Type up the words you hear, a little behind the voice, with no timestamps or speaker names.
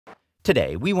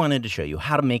Today, we wanted to show you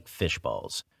how to make fish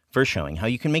balls. First showing how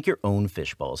you can make your own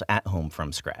fish balls at home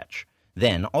from scratch.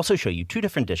 Then also show you two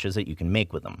different dishes that you can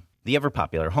make with them. The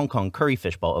ever-popular Hong Kong curry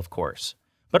fish ball, of course,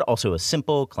 but also a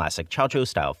simple, classic Chaozhou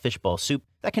style fish ball soup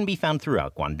that can be found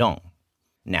throughout Guangdong.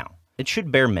 Now, it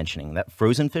should bear mentioning that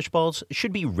frozen fish balls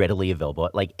should be readily available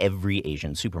at like every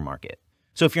Asian supermarket.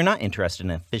 So if you're not interested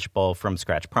in a fish ball from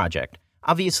scratch project,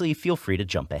 obviously feel free to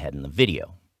jump ahead in the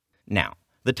video. Now,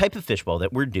 the type of fish ball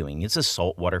that we're doing is a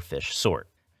saltwater fish sort.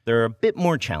 They're a bit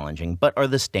more challenging, but are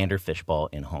the standard fish ball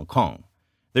in Hong Kong.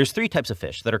 There's three types of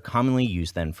fish that are commonly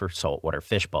used then for saltwater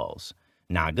fish balls.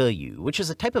 Nagayu, which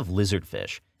is a type of lizard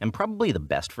fish, and probably the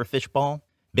best for fish ball.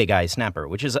 Big-eye snapper,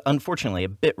 which is unfortunately a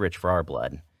bit rich for our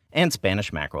blood. And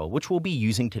Spanish mackerel, which we'll be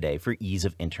using today for ease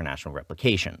of international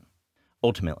replication.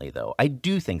 Ultimately, though, I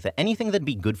do think that anything that'd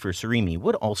be good for surimi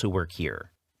would also work here.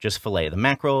 Just fillet the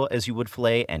mackerel as you would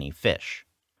fillet any fish.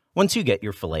 Once you get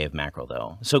your fillet of mackerel,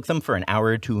 though, soak them for an hour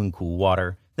or two in cool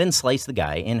water, then slice the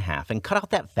guy in half and cut out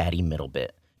that fatty middle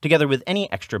bit, together with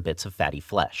any extra bits of fatty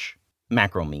flesh.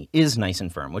 Mackerel meat is nice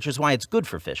and firm, which is why it's good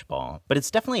for fish ball, but it's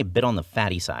definitely a bit on the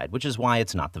fatty side, which is why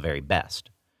it's not the very best.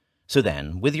 So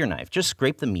then, with your knife, just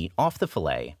scrape the meat off the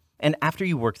fillet, and after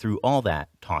you work through all that,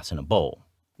 toss in a bowl.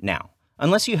 Now,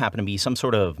 unless you happen to be some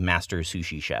sort of master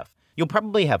sushi chef, you'll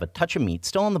probably have a touch of meat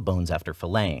still on the bones after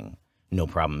filleting. No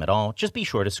problem at all, just be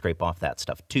sure to scrape off that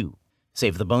stuff too.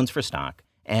 Save the bones for stock,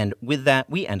 and with that,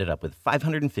 we ended up with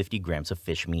 550 grams of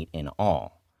fish meat in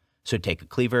all. So take a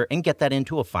cleaver and get that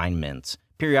into a fine mince,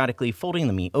 periodically folding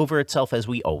the meat over itself as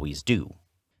we always do.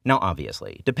 Now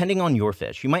obviously, depending on your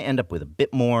fish, you might end up with a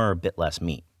bit more or a bit less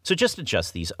meat, so just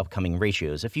adjust these upcoming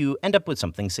ratios if you end up with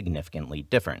something significantly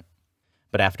different.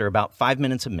 But after about 5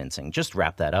 minutes of mincing, just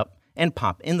wrap that up and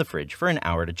pop in the fridge for an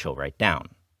hour to chill right down.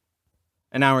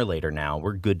 An hour later now,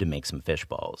 we're good to make some fish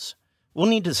balls. We'll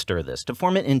need to stir this to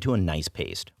form it into a nice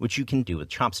paste, which you can do with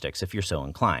chopsticks if you're so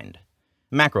inclined.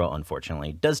 Mackerel,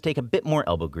 unfortunately, does take a bit more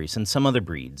elbow grease than some other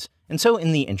breeds, and so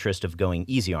in the interest of going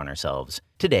easy on ourselves,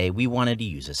 today we wanted to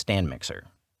use a stand mixer.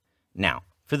 Now,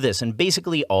 for this and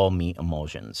basically all meat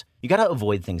emulsions, you gotta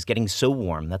avoid things getting so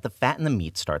warm that the fat in the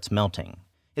meat starts melting.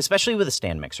 Especially with a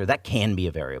stand mixer, that can be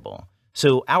a variable.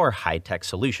 So our high-tech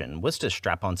solution was to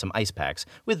strap on some ice packs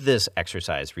with this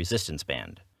exercise resistance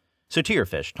band. So to your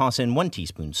fish, toss in 1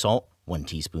 teaspoon salt, 1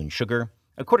 teaspoon sugar,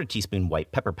 a 1/4 teaspoon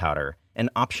white pepper powder, and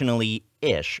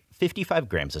optionally-ish 55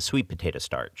 grams of sweet potato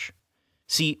starch.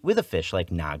 See, with a fish like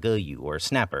Nagayu or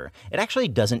snapper, it actually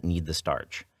doesn't need the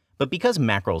starch. But because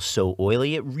mackerel's so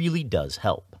oily, it really does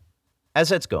help. As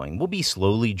that's going, we'll be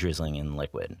slowly drizzling in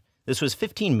liquid. This was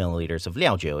 15 milliliters of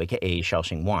liaojiu, aka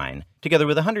Shaoxing wine, together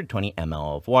with 120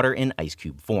 ml of water in ice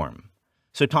cube form.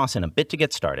 So toss in a bit to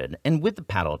get started, and with the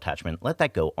paddle attachment, let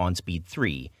that go on speed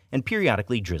 3 and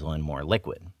periodically drizzle in more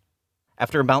liquid.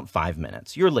 After about 5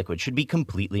 minutes, your liquid should be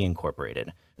completely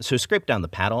incorporated, so scrape down the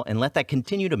paddle and let that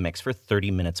continue to mix for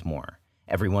 30 minutes more,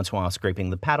 every once in a while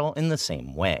scraping the paddle in the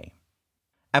same way.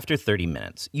 After 30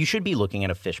 minutes, you should be looking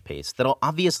at a fish paste that'll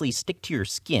obviously stick to your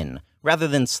skin rather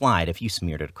than slide if you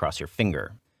smeared it across your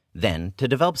finger. Then, to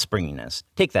develop springiness,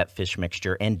 take that fish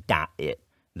mixture and dot it.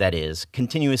 That is,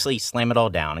 continuously slam it all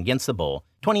down against the bowl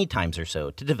 20 times or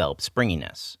so to develop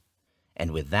springiness.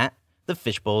 And with that, the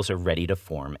fish balls are ready to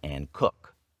form and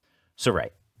cook. So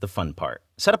right, the fun part.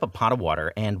 Set up a pot of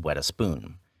water and wet a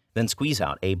spoon. Then squeeze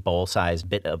out a ball-sized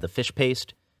bit of the fish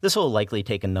paste. This will likely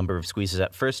take a number of squeezes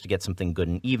at first to get something good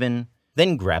and even,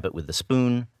 then grab it with the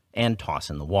spoon and toss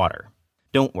in the water.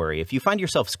 Don't worry, if you find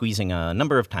yourself squeezing a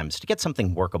number of times to get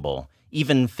something workable,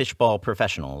 even fishball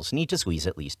professionals need to squeeze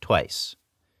at least twice.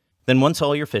 Then once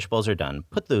all your fish balls are done,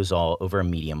 put those all over a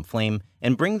medium flame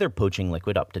and bring their poaching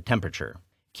liquid up to temperature.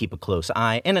 Keep a close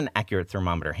eye and an accurate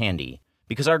thermometer handy,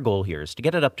 because our goal here is to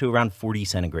get it up to around 40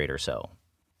 centigrade or so.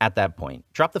 At that point,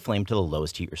 drop the flame to the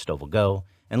lowest heat your stove will go,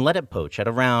 and let it poach at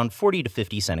around 40 to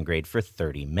 50 centigrade for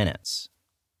 30 minutes.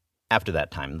 After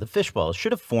that time, the fish balls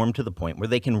should have formed to the point where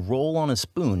they can roll on a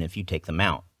spoon if you take them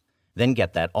out. Then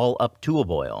get that all up to a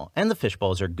boil, and the fish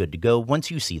balls are good to go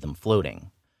once you see them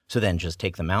floating. So then just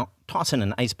take them out, toss in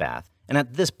an ice bath, and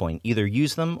at this point either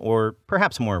use them or,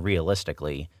 perhaps more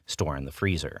realistically, store in the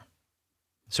freezer.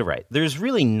 So right, there's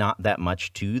really not that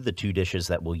much to the two dishes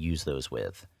that we'll use those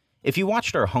with. If you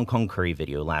watched our Hong Kong curry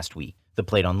video last week, the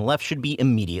plate on the left should be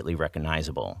immediately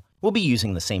recognizable. We'll be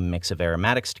using the same mix of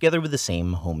aromatics together with the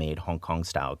same homemade Hong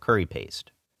Kong-style curry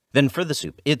paste. Then for the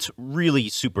soup, it's really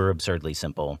super absurdly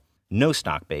simple. No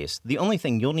stock base, the only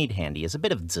thing you'll need handy is a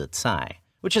bit of zicai,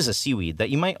 which is a seaweed that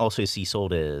you might also see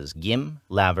sold as gim,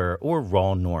 laver, or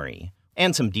raw nori,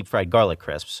 and some deep-fried garlic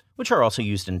crisps, which are also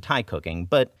used in Thai cooking,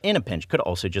 but in a pinch could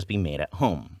also just be made at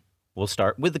home. We'll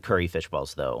start with the curry fish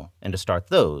balls though, and to start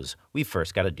those, we've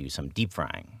first got to do some deep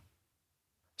frying.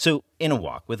 So in a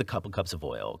wok with a couple cups of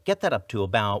oil, get that up to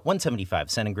about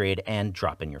 175 centigrade and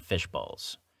drop in your fish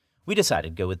balls. We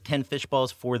decided to go with 10 fish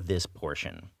balls for this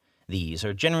portion. These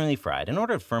are generally fried in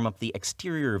order to firm up the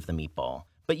exterior of the meatball,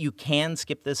 but you can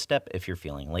skip this step if you're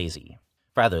feeling lazy.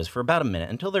 Fry those for about a minute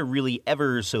until they're really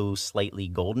ever so slightly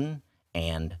golden,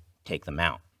 and take them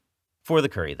out. For the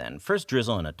curry then, first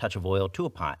drizzle in a touch of oil to a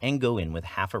pot and go in with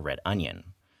half a red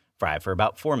onion. Fry for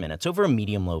about 4 minutes over a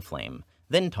medium-low flame,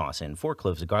 then toss in 4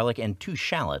 cloves of garlic and 2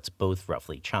 shallots, both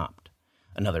roughly chopped.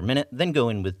 Another minute, then go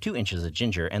in with 2 inches of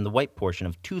ginger and the white portion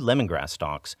of 2 lemongrass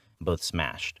stalks, both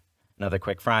smashed. Another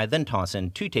quick fry, then toss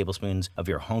in 2 tablespoons of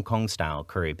your Hong Kong-style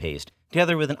curry paste,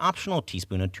 together with an optional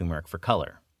teaspoon of turmeric for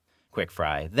color. Quick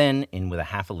fry, then in with a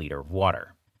half a liter of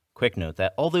water. Quick note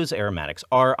that all those aromatics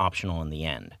are optional in the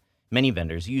end. Many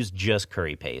vendors use just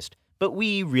curry paste, but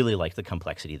we really like the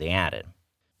complexity they added.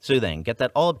 So then, get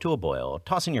that all up to a boil,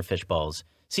 toss in your fish balls,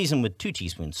 season with 2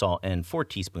 teaspoons salt and 4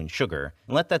 teaspoons sugar,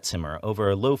 and let that simmer over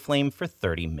a low flame for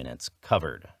 30 minutes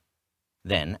covered.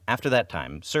 Then, after that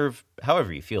time, serve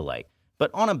however you feel like,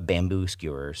 but on a bamboo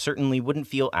skewer certainly wouldn't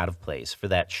feel out of place for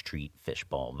that street fish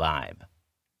ball vibe.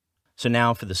 So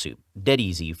now for the soup. Dead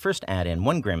easy, first add in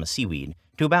 1 gram of seaweed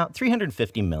to about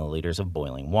 350 milliliters of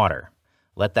boiling water.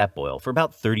 Let that boil for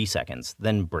about 30 seconds,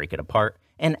 then break it apart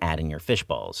and add in your fish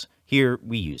balls. Here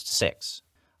we used 6.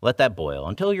 Let that boil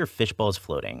until your fish ball is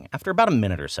floating after about a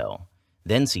minute or so.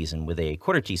 Then season with a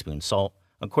 1/4 teaspoon salt,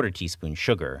 a 1/4 teaspoon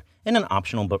sugar, and an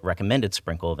optional but recommended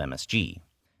sprinkle of MSG.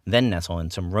 Then nestle in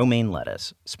some romaine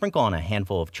lettuce, sprinkle on a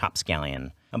handful of chopped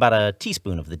scallion, about a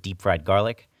teaspoon of the deep-fried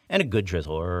garlic, and a good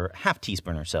drizzle or half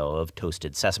teaspoon or so of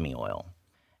toasted sesame oil.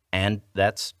 And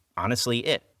that's honestly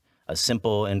it. A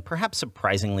simple and perhaps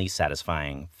surprisingly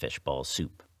satisfying fish ball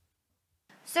soup.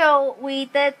 So we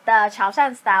did the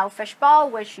Chaozhou style fish ball,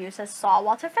 which uses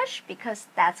saltwater fish because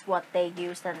that's what they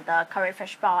use in the curry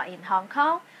fish ball in Hong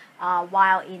Kong.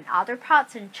 While in other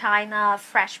parts in China,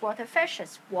 freshwater fish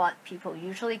is what people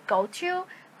usually go to.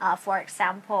 For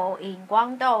example, in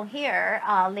Guangzhou here,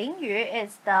 Lingyu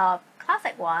is the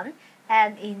classic one.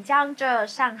 And in Jiangzhou,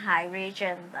 Shanghai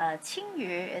region,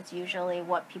 Qingyu is usually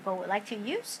what people would like to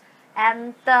use.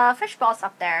 And the fish balls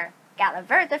up there got a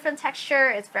very different texture.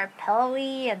 It's very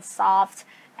pillowy and soft.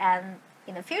 And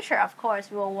in the future, of course,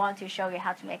 we will want to show you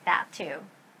how to make that too.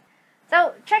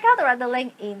 So check out the random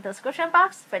link in the description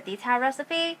box for detailed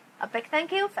recipe. A big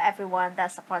thank you for everyone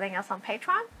that's supporting us on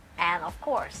Patreon. And of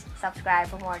course, subscribe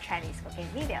for more Chinese cooking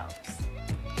videos.